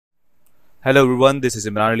Hello everyone, this is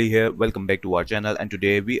Imran Ali here. Welcome back to our channel, and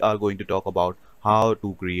today we are going to talk about how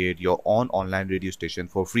to create your own online radio station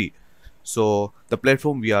for free. So the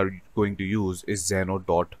platform we are going to use is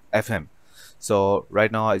Zeno.fm. So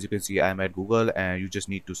right now, as you can see, I'm at Google, and you just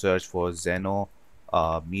need to search for Zeno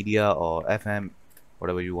Media or FM,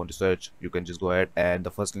 whatever you want to search. You can just go ahead, and the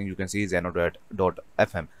first link you can see is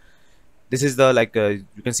Zeno.fm. This is the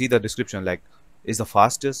you can see the description, like, is the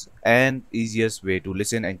fastest and easiest way to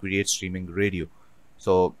listen and create streaming radio.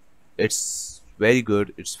 So it's very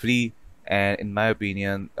good, it's free, and in my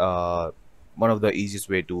opinion, one of the easiest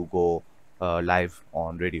way to go live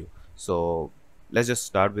on radio. So let's just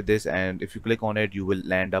start with this, and if you click on it, you will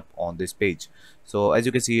land up on this page. So as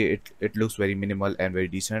you can see, it looks very minimal and very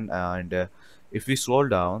decent. And if we scroll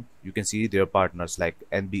down, you can see their partners like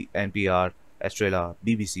NPR, Australia,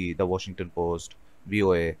 BBC, The Washington Post,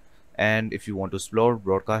 VOA. And if you want to explore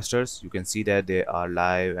broadcasters, you can see that they are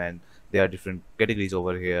live, and there are different categories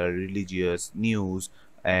over here: religious, news,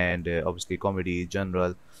 and obviously comedy,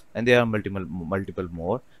 general, and there are multiple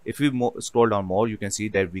more. If we scroll down more, you can see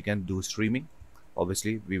that we can do streaming.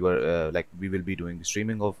 Obviously, we will be doing the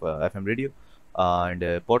streaming of FM radio and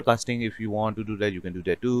podcasting. If you want to do that, you can do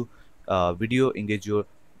that too. Video, engage your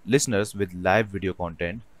listeners with live video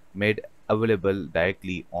content made available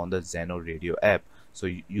directly on the Zeno Radio app. So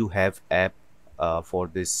you have app for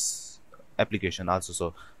this application also.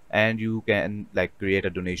 So and you can like create a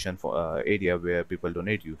donation for area where people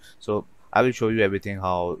donate you. So I will show you everything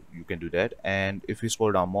how you can do that. And if you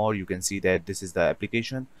scroll down more, you can see that this is the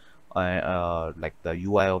application, like the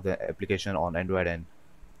UI of the application on Android and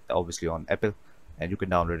obviously on Apple, and you can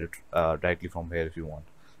download it directly from here if you want.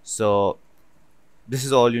 So this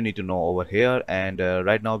is all you need to know over here. And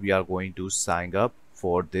right now we are going to sign up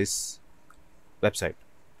for this website.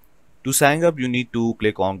 To sign up, you need to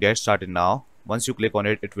click on get started now. Once you click on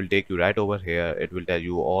it, it will take you right over here. It will tell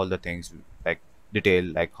you all the things, like detail,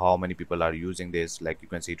 like how many people are using this. Like you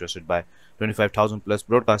can see, trusted by 25,000 plus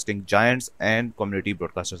broadcasting giants and community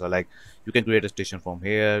broadcasters are like. You can create a station from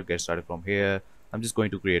here, get started from here. I'm just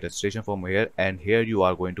going to create a station from here, and here you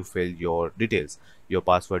are going to fill your details, your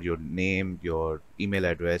password, your name, your email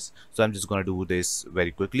address. So I'm just going to do this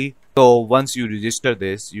very quickly. So once you register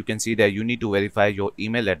this, you can see that you need to verify your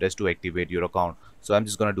email address to activate your account. So I'm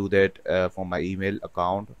just going to do that from my email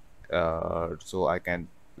account, so I can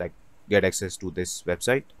like get access to this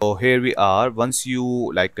website. So here we are. Once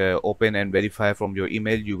you open and verify from your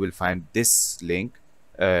email, you will find this link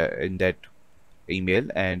in that email,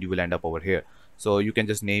 and you will end up over here. So you can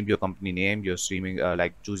just name your company name, your streaming,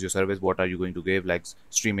 like choose your service, what are you going to give, like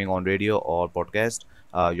streaming on radio or podcast,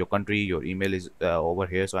 your country, your email is over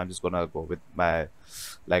here. So I'm just gonna go with my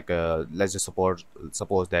let's just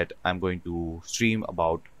suppose that I'm going to stream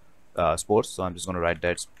about sports. So I'm just gonna write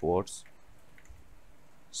that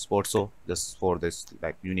sportso, just for this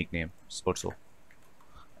like unique name, sportso.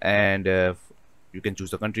 And you can choose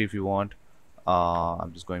the country if you want.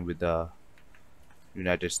 I'm just going with the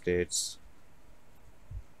United States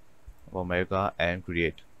of America and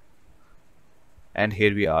create. And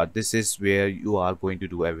here we are. This is where you are going to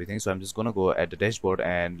do everything. So I'm just gonna go at the dashboard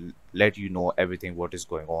and let you know everything what is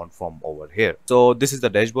going on from over here. So this is the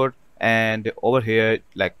dashboard, and over here,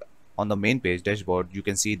 like on the main page dashboard, you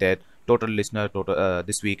can see that total listener, total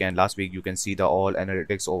this week and last week. You can see the all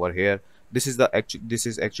analytics over here. This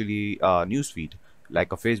is actually news feed,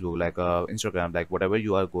 like a Facebook, like a Instagram, like whatever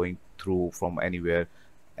you are going through from anywhere.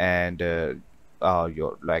 And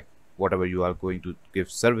your like whatever you are going to give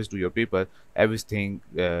service to your people, everything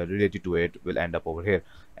related to it will end up over here.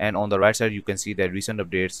 And on the right side, you can see that recent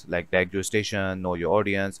updates, like tag your station, know your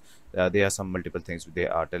audience. There are some multiple things they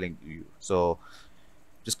are telling you. So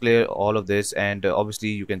just clear all of this, and obviously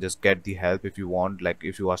you can just get the help if you want. Like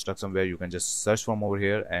if you are stuck somewhere, you can just search from over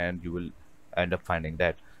here, and you will end up finding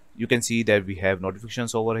that. You can see that we have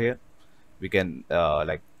notifications over here. We can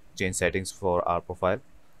like change settings for our profile.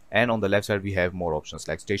 And on the left side, we have more options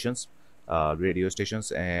like stations, radio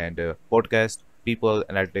stations, and podcast, people,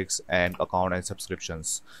 analytics, and account and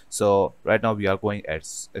subscriptions. So right now we are going at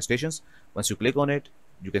stations. Once you click on it,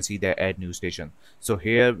 you can see the add new station. So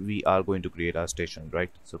here we are going to create our station, right?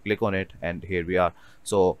 So click on it, and here we are.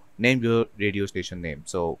 So name your radio station name.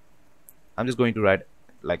 So I'm just going to write,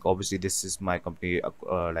 like, obviously this is my company,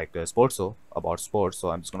 Sportso, about sports. So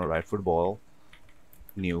I'm just going to write football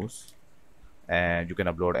news, and you can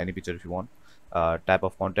upload any picture if you want. Type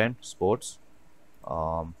of content, sports,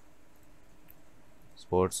 um,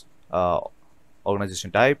 sports,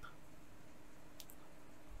 organization type,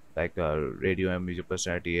 like radio and music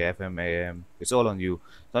personality, FM, AM. It's all on you.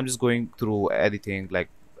 So I'm just going through anything, like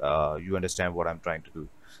you understand what I'm trying to do.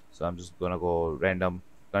 So I'm just gonna go random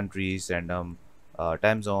countries, random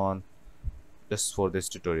time zone, just for this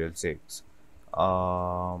tutorial sakes.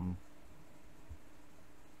 um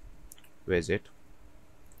where is it?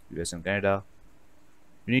 US and Canada.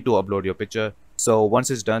 You need to upload your picture. So once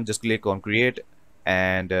it's done, just click on create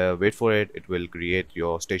and wait for it. It will create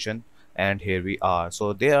your station, and here we are.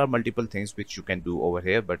 So there are multiple things which you can do over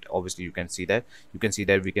here, but obviously you can see that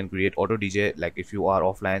we can create auto DJ. Like if you are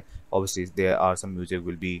offline, obviously there are some music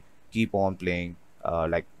will be keep on playing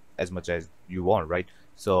like as much as you want, right?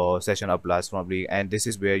 So session up last probably, and this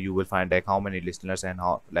is where you will find like how many listeners and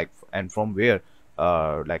how like and from where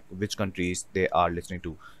like which countries they are listening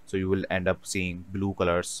to. So you will end up seeing blue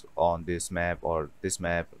colors on this map or this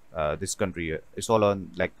map, this country. It's all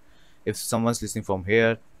on like if someone's listening from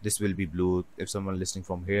here, this will be blue. If someone listening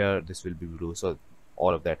from here, this will be blue. So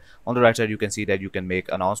all of that. On the right side, you can see that you can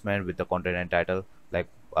make announcement with the content and title, like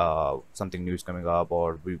something new is coming up,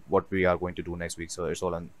 or what we are going to do next week. So it's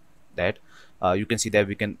all on that. You can see that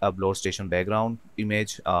we can upload station background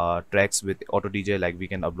image, tracks with auto DJ. Like we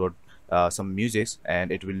can upload some musics,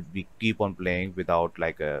 and it will be keep on playing without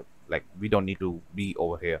like we don't need to be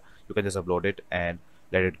over here. You can just upload it and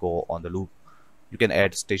let it go on the loop. You can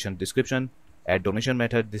add station description, add donation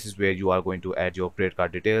method. This is where you are going to add your credit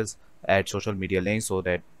card details, add social media links, so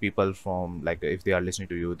that people from like if they are listening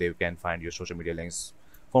to you, they can find your social media links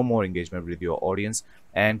for more engagement with your audience,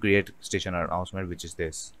 and create station announcement, which is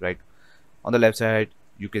this, right? On the left side,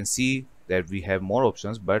 you can see that we have more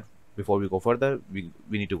options, but before we go further, we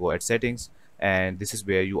need to go at settings, and this is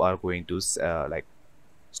where you are going to like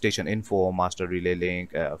station info, master relay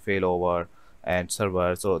link, failover, and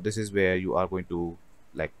server. So this is where you are going to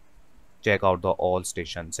like check out the all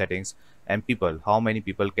station settings, and people, how many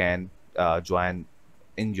people can join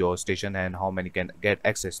in your station, and how many can get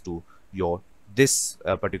access to your this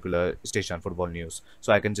particular station football news.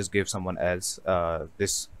 So I can just give someone else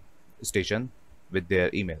this station with their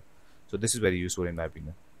email. So this is very useful in my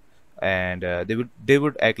opinion, and they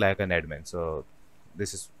would act like an admin. So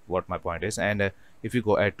this is what my point is. And if you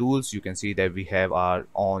go at tools, you can see that we have our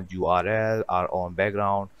own URL, our own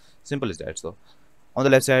background. Simple as that. So on the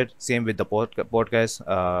left side, same with the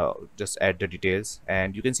podcast, just add the details,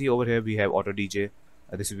 and you can see over here we have auto DJ.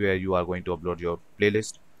 This is where you are going to upload your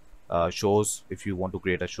playlist. Shows, if you want to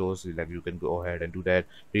create a shows, like you can go ahead and do that.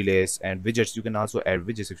 Relays and widgets, you can also add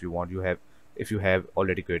widgets if you want. If you have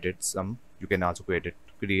already created some, you can also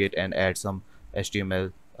create and add some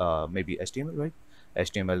HTML, maybe HTML, right?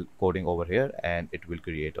 HTML coding over here, and it will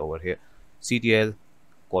create over here. CTL,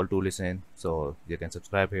 call to listen, so you can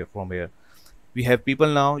subscribe here from here. We have people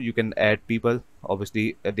now. You can add people.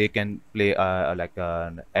 Obviously they can play like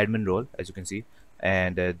an admin role, as you can see,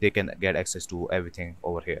 and they can get access to everything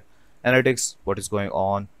over here. Analytics, what is going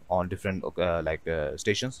on different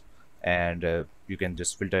stations, and you can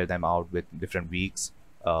just filter them out with different weeks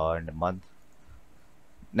and a month.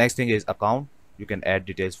 Next thing is account. You can add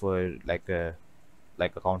details for like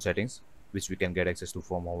account settings, which we can get access to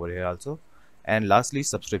from over here also. And lastly,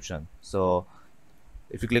 subscription. So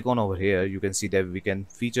if you click on over here, you can see that we can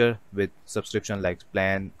feature with subscription like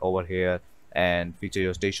plan over here, and feature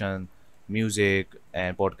your station, music,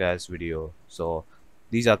 and podcast video. So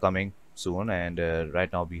these are coming soon, and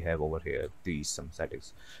right now we have over here these some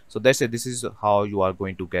settings. So that's it. This is how you are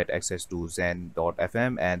going to get access to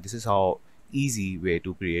zen.fm, and this is how easy way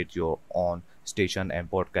to create your own station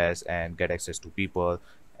and podcast and get access to people,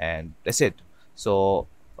 and that's it. So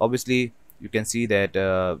obviously you can see that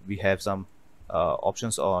we have some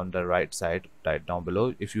options on the right side right down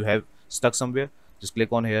below. If you have stuck somewhere, just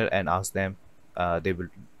click on here and ask them. They will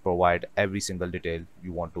provide every single detail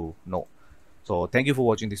you want to know. So thank you for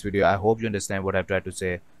watching this video. I hope you understand what I've tried to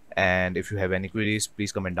say, and if you have any queries,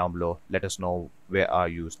 please comment down below. Let us know where are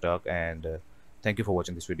you stuck, and thank you for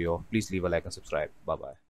watching this video. Please leave a like and subscribe. Bye bye.